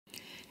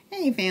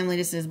Hey family,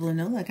 this is Blue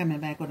Nola coming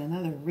back with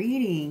another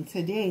reading.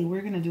 Today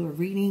we're going to do a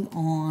reading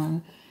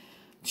on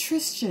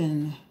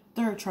Tristan,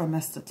 third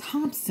trimester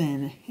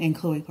Thompson, and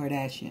Khloe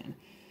Kardashian.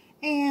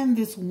 And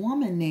this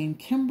woman named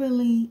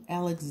Kimberly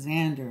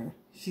Alexander.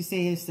 She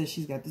says that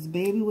she's got this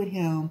baby with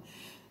him.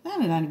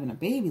 Not even a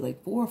baby,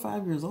 like 4 or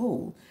 5 years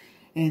old.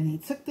 And he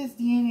took this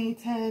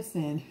DNA test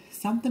and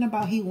something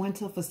about he went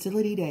to a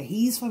facility that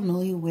he's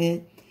familiar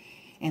with.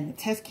 And the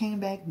test came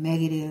back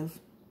negative.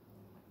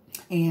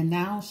 And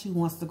now she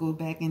wants to go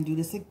back and do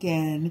this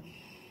again.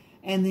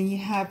 And then you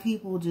have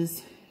people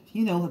just,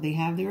 they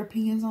have their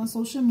opinions on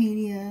social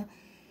media.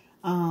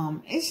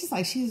 It's just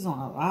like she's on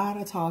a lot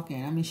of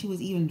talking. I mean, she was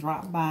even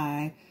dropped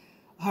by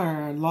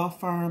her law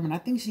firm. And I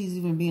think she's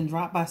even being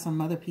dropped by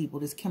some other people.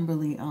 This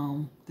Kimberly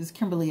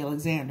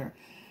Alexander.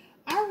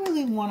 I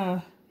really want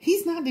to,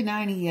 he's not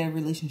denying he had a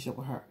relationship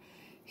with her.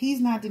 He's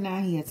not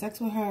denying he had sex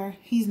with her.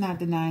 He's not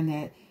denying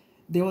that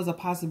there was a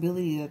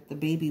possibility that the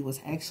baby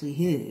was actually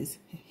his.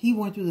 He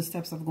went through the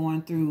steps of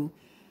going through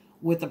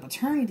with the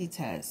paternity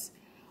test.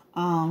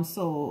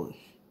 So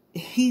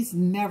he's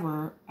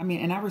never,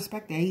 and I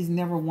respect that. He's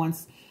never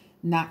once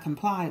not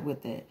complied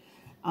with it.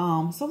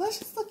 So let's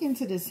just look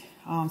into this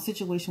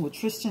situation with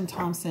Tristan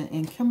Thompson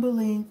and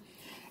Kimberly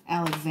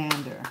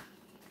Alexander.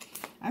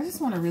 I just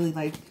want to really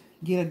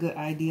get a good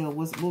idea of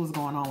what was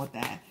going on with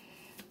that.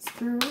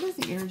 Spirit, what is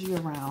the energy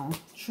around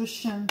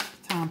Tristan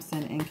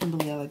Thompson and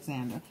Kimberly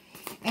Alexander?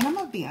 And I'm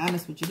gonna be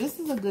honest with you. This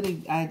is a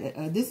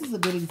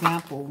good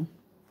example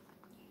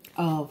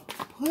of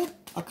put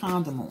a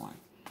condom on.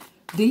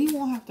 Then you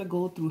won't have to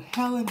go through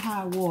hell and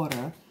high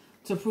water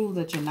to prove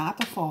that you're not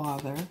the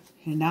father.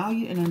 And now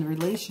you're in a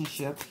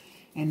relationship,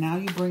 and now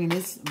you're bringing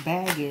this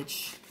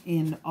baggage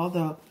and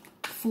other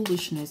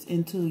foolishness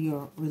into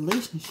your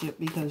relationship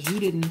because you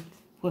didn't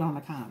put on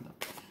a condom.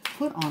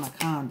 Put on a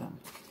condom.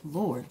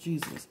 Lord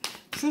Jesus.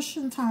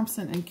 Tristan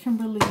Thompson and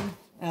Kimberly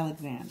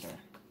Alexander.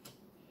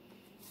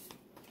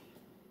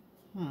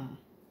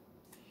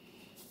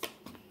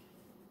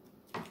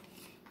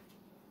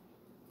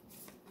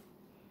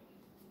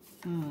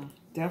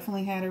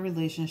 Definitely had a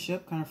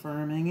relationship,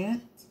 confirming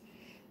it.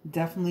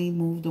 Definitely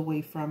moved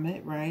away from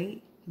it,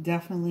 right?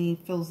 Definitely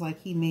feels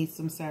like he made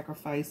some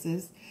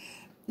sacrifices.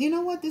 You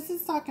know what? This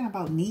is talking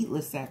about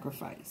needless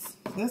sacrifice.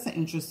 That's an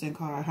interesting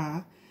card,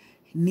 huh?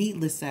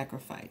 Needless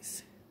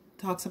sacrifice.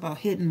 Talks about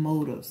hidden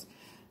motives.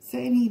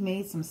 Saying he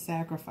made some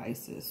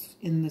sacrifices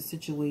in the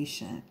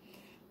situation.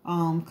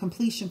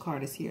 Completion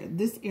card is here.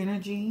 This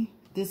energy,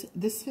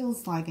 this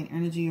feels like an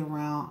energy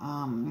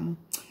around,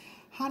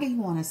 how do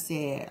you want to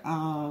say it?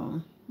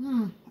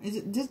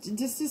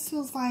 This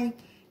feels like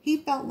he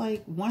felt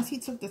like once he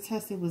took the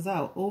test, it was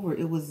over.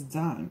 It was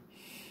done.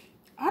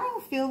 I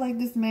don't feel like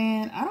this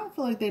man, I don't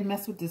feel like they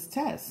messed with this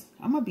test.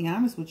 I'm going to be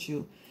honest with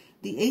you.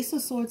 The Ace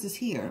of Swords is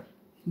here.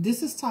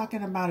 This is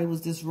talking about it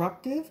was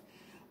disruptive,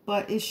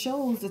 but it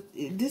shows that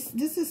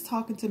this is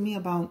talking to me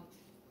about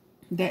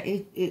that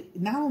it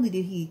not only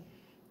did he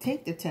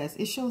take the test,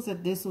 it shows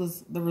that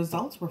the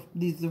results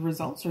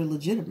are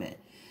legitimate.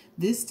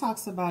 This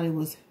talks about it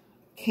was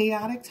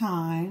chaotic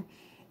time,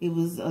 it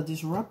was a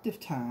disruptive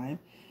time,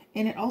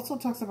 and it also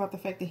talks about the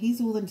fact that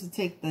he's willing to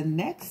take the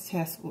next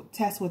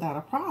test without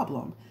a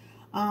problem.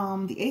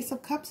 The Ace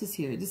of Cups is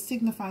here. This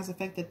signifies the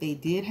fact that they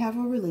did have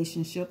a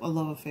relationship, a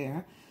love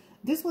affair.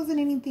 This wasn't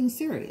anything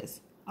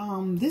serious.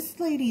 This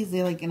lady is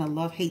like in a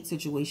love-hate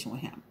situation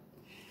with him.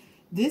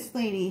 This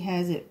lady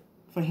has it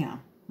for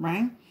him,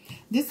 right?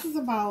 This is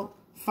about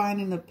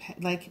finding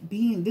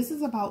this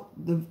is about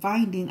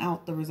finding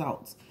out the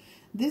results.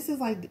 This is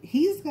like,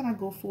 he's going to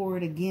go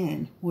forward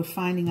again with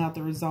finding out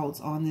the results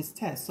on this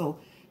test. So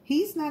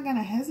he's not going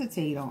to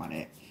hesitate on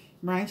it,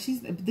 right?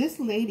 This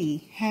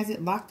lady has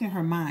it locked in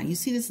her mind. You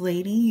see this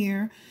lady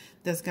here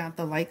that's got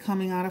the light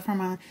coming out of her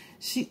mind?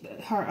 She's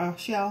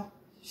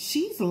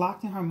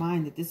locked in her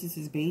mind that this is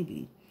his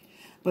baby.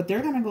 But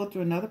they're going to go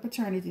through another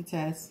paternity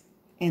test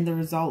and the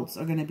results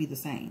are going to be the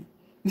same.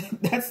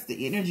 That's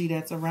the energy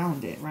that's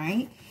around it,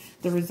 right?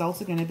 The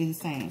results are going to be the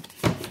same.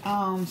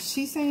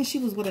 She's saying she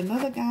was with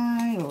another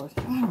guy, or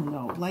I don't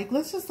know.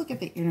 Let's just look at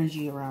the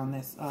energy around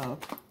this.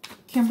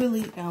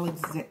 Kimberly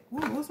Alexander.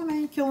 What's her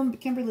name?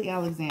 Kimberly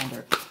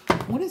Alexander.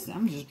 What is it?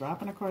 I'm just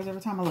dropping the cards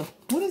every time I look.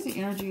 What is the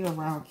energy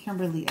around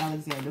Kimberly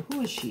Alexander?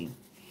 Who is she?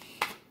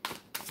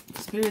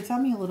 Spirit, tell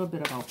me a little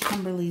bit about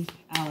Kimberly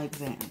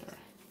Alexander.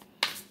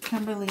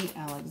 Kimberly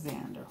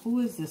Alexander. Who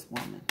is this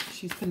woman?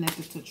 She's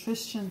connected to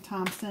Tristan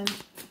Thompson,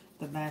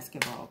 the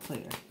basketball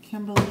player.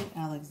 Kimberly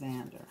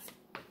Alexander.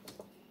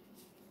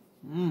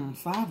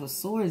 Five of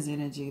Swords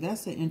energy.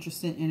 That's an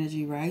interesting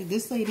energy, right?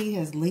 This lady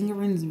has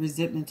lingering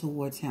resentment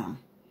towards him,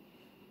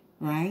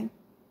 right?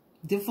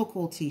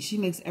 Difficulty. She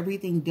makes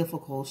everything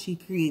difficult. She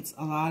creates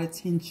a lot of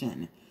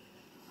tension.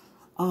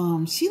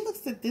 She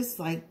looks at this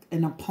like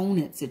an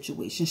opponent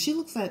situation. She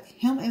looks at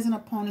him as an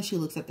opponent. She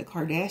looks at the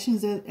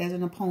Kardashians as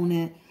an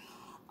opponent.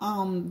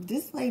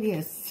 This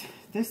lady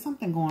there's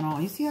something going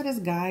on. You see how this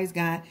guy's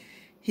got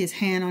his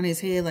hand on his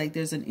head, like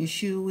there's an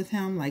issue with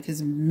him, like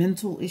his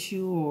mental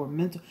issue, or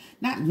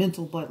not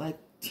mental, but like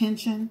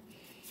tension.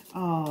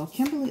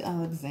 Kimberly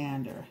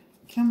Alexander.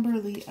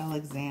 Kimberly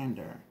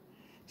Alexander.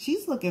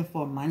 She's looking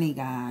for money,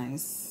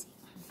 guys.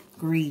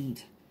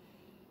 Greed.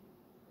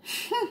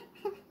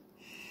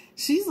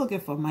 She's looking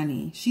for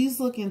money. She's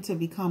looking to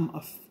become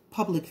a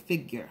public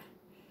figure.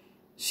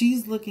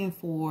 She's looking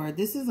for,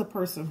 this is a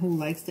person who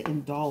likes to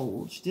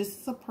indulge. This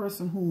is a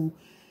person who,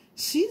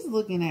 she's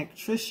looking at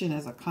Tristan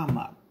as a come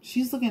up.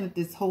 She's looking at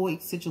this whole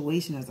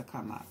situation as a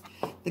come up.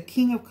 The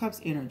King of Cups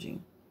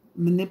energy.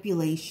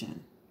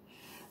 Manipulation.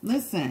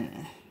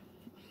 Listen,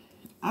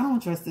 I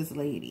don't trust this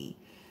lady.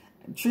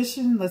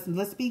 Tristan,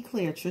 let's be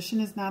clear. Tristan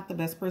is not the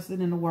best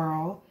person in the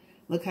world.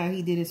 Look how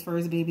he did his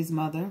first baby's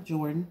mother,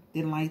 Jordan.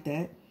 Didn't like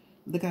that.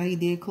 Look how he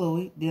did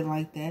Khloe. Didn't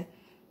like that.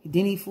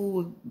 Then he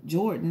fooled with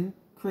Jordan.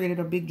 Created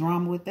a big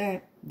drama with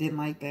that. Didn't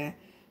like that.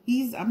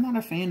 I'm not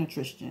a fan of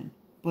Tristan.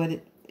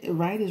 But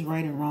right is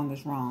right and wrong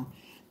is wrong.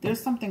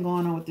 There's something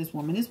going on with this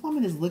woman. This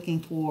woman is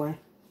looking for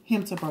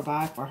him to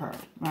provide for her,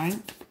 right?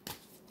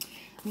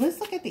 Let's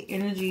look at the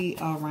energy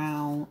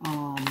around,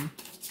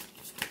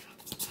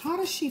 how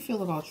does she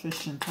feel about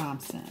Tristan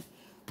Thompson?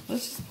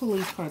 Let's just pull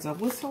these cards up.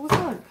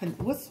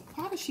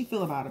 How does she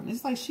feel about him?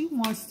 It's like she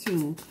wants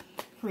to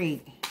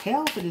create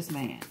hell for this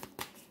man.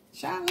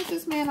 Child, leave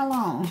this man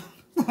alone.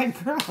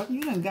 Like, girl,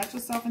 you done got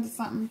yourself into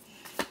something.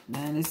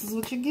 Man, this is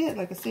what you get.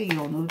 Like I said, you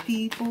don't know the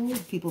people.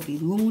 People be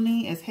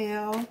loony as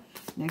hell.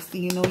 Next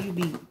thing you know,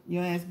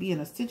 your ass be in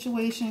a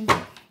situation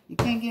you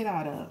can't get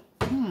out of.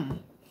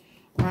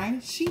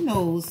 Right? She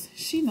knows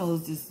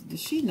this.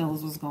 She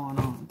knows what's going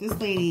on. This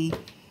lady,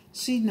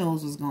 she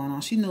knows what's going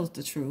on. She knows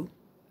the truth.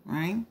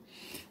 Right?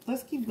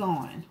 Let's keep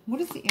going.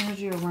 What is the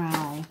energy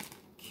around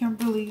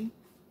Kimberly?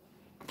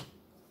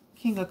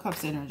 King of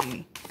Cups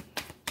energy.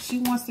 She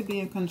wants to be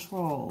in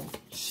control.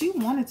 She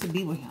wanted to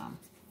be with him.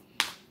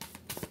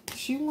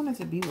 She wanted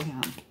to be with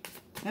him.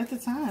 At the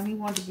time, he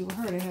wanted to be with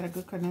her. They had a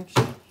good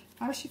connection.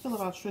 How does she feel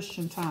about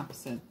Tristan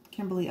Thompson?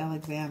 Kimberly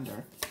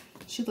Alexander.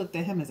 She looked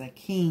at him as a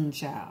king,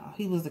 child.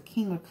 He was the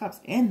King of Cups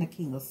and the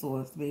King of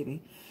Swords,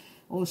 baby.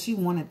 Oh, she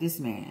wanted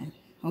this man.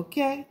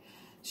 Okay?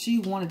 She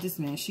wanted this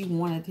man. She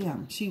wanted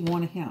him. She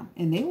wanted him.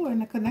 And they were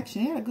in a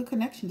connection. They had a good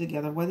connection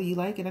together, whether you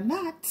like it or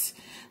not.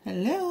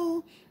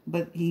 Hello?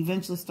 But he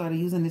eventually started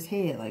using his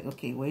head. Like,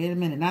 okay, wait a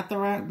minute. Not the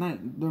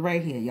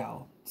right head,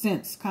 y'all.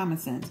 Sense. Common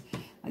sense.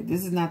 Like,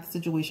 this is not the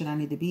situation I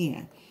need to be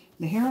in.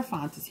 The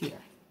Hierophant is here.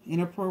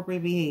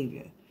 Inappropriate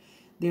behavior.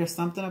 There's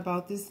something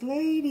about this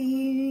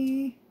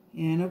lady.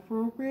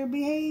 Inappropriate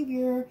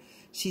behavior.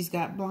 She's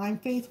got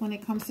blind faith when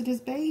it comes to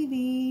this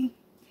baby.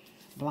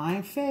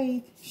 Blind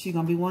faith. She's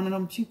going to be one of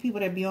them two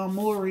people that be on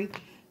Maury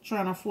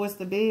trying to force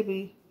the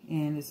baby.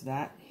 And it's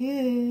not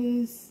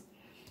his.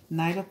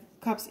 Knight of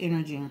Cups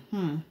energy.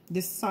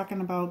 This is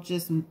talking about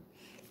just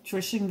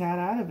Tristan got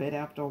out of it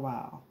after a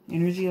while.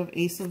 Energy of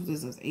Ace of,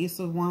 this is Ace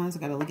of Wands. I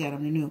got to look at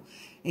them new.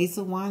 Ace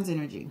of Wands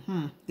energy.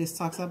 This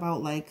talks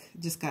about like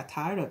just got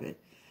tired of it.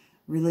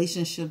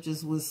 Relationship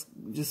just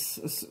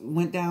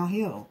went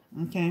downhill.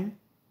 Okay.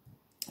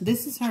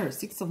 This is her.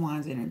 Six of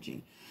Wands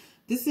energy.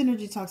 This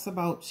energy talks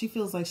about she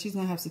feels like she's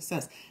going to have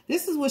success.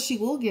 This is what she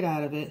will get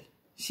out of it.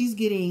 She's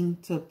getting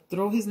to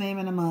throw his name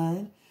in the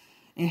mud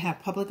and have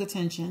public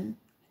attention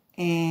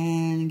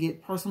and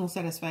get personal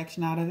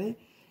satisfaction out of it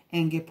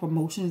and get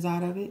promotions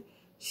out of it.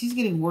 She's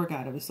getting work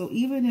out of it. So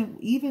even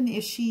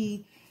if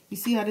she, you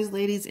see how this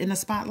lady's in the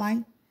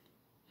spotlight?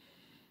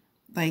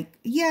 Like,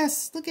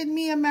 yes, look at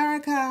me,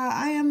 America.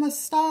 I am a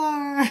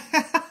star.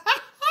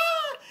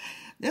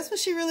 That's what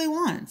she really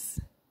wants.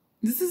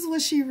 This is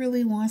what she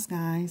really wants,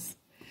 guys.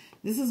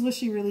 This is what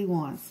she really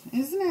wants.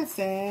 Isn't that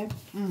sad?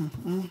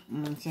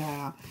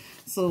 Child.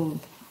 So,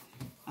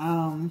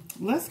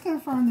 let's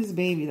confirm this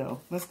baby,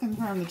 though. Let's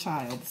confirm the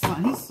child. The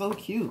son, he's so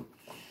cute.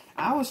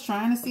 I was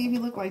trying to see if he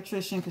looked like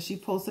Tristan because she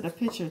posted a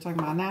picture talking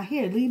about, now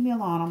here, leave me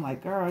alone. I'm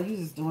like, girl, you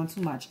just doing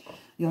too much.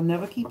 You'll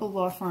never keep a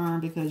law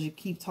firm because you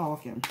keep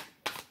talking.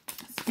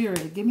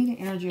 Spirit, give me the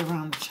energy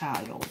around the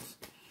child.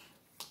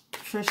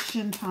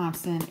 Tristan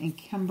Thompson and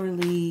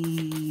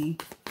Kimberly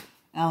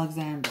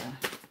Alexander.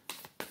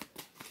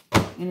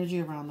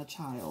 Energy around the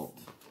child.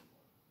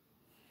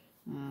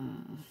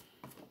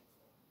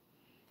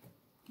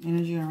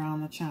 Energy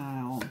around the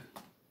child.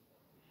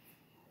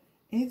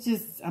 It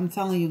just, I'm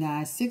telling you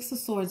guys, Six of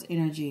Swords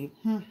energy.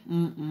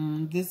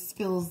 This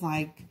feels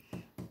like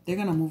they're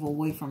going to move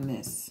away from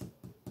this.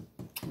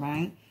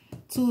 Right?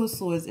 Two of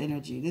Swords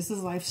energy. This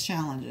is life's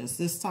challenges.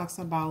 This talks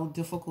about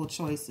difficult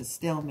choices,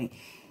 stalemate.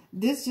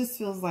 This just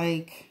feels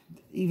like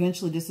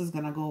eventually this is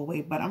going to go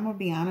away. But I'm going to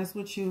be honest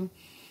with you.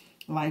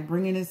 Like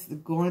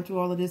going through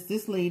all of this,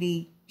 this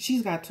lady,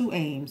 she's got two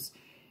aims.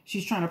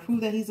 She's trying to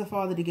prove that he's a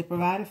father to get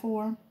provided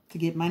for, to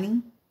get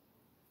money.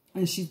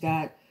 And she's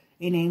got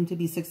an aim to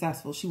be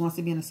successful. She wants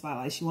to be in the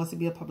spotlight. She wants to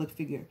be a public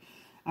figure.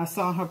 I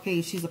saw her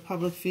page. She's a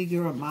public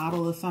figure, a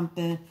model or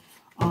something.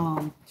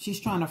 She's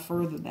trying to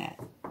further that,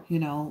 you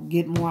know,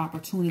 get more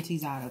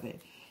opportunities out of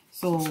it.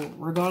 So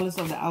regardless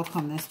of the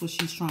outcome, that's what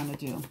she's trying to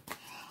do.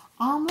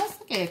 Let's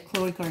look at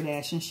Khloe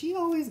Kardashian. She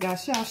always got,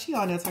 she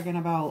on there talking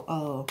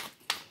about,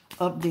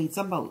 updates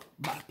about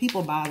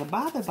people bothered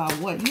about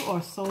what? You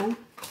are so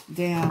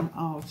damn,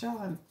 oh,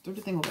 y'all, throw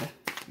the thing over there.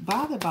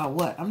 Bothered by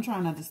what? I'm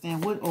trying to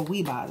understand. What are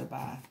we bothered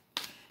by?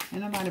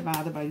 Ain't nobody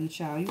bothered by you,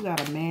 child. You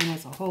got a man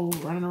that's a hoe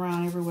running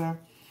around everywhere.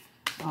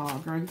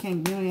 Oh, girl, you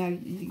can't.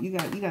 You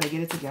got to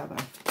get it together.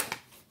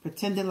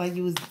 Pretending like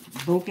you was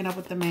broken up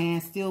with the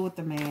man, still with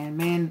the man.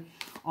 Man,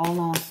 all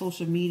on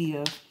social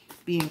media,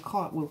 being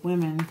caught with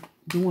women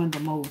doing the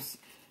most.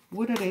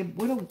 What are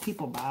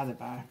people bothered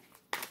by?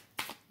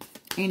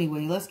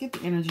 Anyway, let's get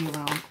the energy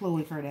around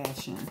Khloe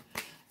Kardashian.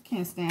 I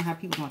can't stand how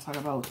people gonna talk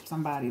about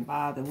somebody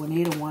bothered when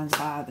they're the ones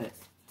bothered.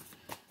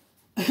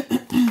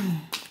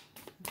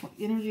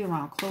 Energy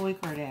around Khloe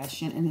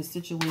Kardashian in this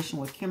situation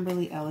with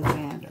Kimberly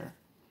Alexander.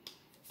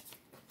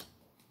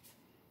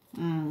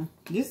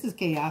 This is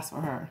chaos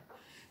for her.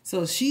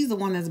 So she's the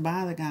one that's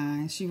bothered,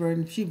 guys. She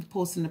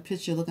posting a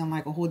picture looking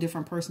like a whole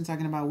different person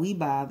talking about we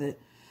bothered.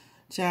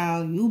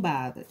 Child, you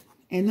bothered.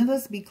 And then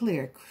let's be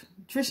clear.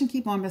 Tristan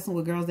keep on messing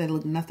with girls that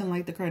look nothing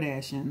like the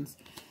Kardashians.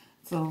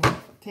 So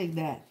take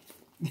that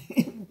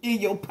in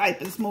your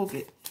pipe and smoke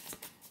it.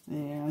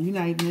 Yeah, you're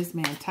not even this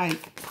man type.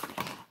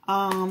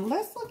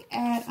 Let's look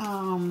at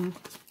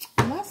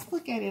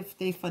if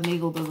they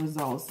finagled the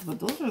results. But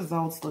those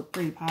results look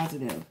pretty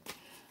positive.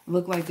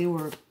 Look like they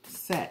were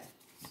set.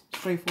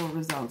 Straightforward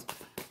results.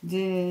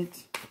 Did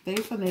they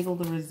finagle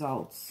the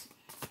results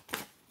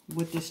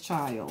with this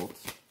child?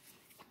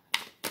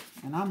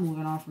 And I'm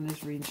moving on from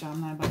this reading, so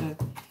I'm not about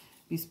to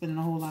be spending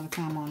a whole lot of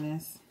time on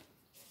this.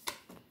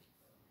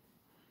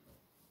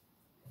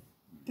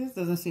 This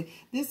doesn't seem.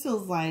 This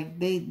feels like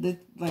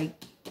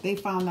they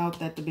found out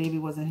that the baby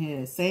wasn't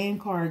his. Same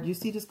card. You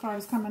see this card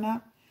is coming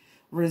up?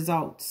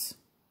 Results.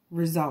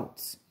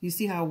 Results. You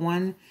see how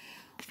one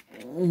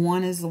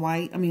is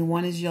white. I mean,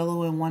 one is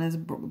yellow and one is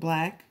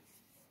black.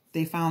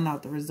 They found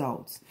out the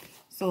results.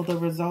 So the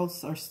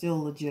results are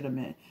still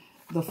legitimate.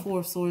 The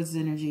Four of Swords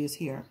energy is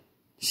here.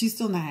 She's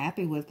still not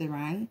happy with it,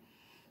 right?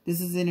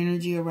 This is an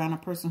energy around a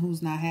person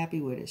who's not happy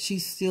with it.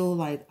 She's still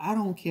like, I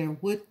don't care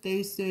what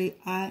they say.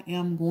 I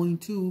am going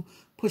to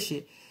push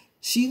it.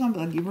 She's going to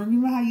be like,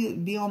 remember how you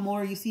be on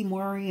Maury? You see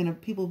Maury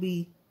and people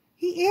be,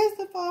 he is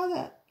the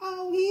father.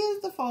 Oh, he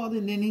is the father.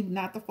 And then he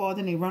not the father.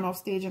 And they run off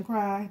stage and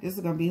cry. This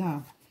is going to be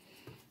her.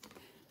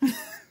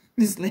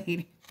 This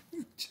lady.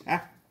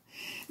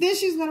 Then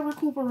she's going to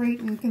recuperate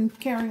and can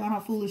carry on her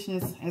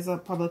foolishness as a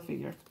public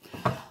figure.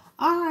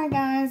 All right,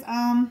 guys.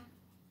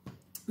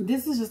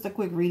 This is just a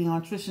quick reading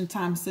on Tristan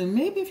Thompson.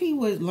 Maybe if he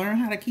would learn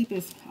how to keep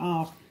his,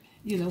 a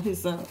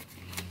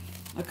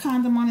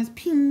condom on his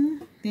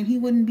peen, then he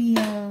wouldn't be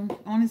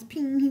on his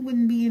peen. He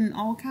wouldn't be in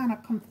all kind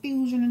of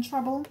confusion and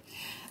trouble.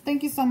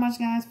 Thank you so much,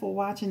 guys, for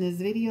watching this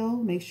video.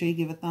 Make sure you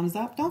give a thumbs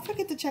up. Don't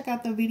forget to check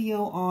out the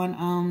video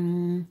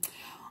on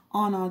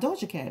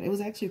Doja Cat. It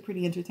was actually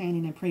pretty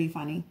entertaining and pretty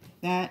funny.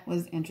 That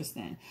was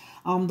interesting.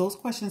 Those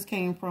questions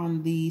came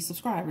from the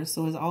subscribers,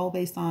 so it's all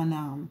based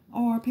on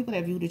or people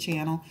that view the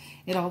channel.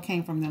 It all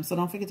came from them. So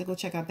don't forget to go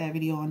check out that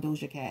video on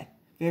Doja Cat.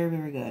 Very,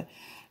 very good.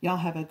 Y'all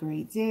have a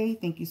great day.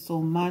 Thank you so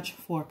much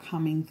for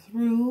coming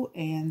through,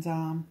 and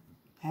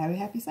have a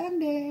happy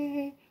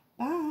Sunday.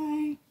 Bye.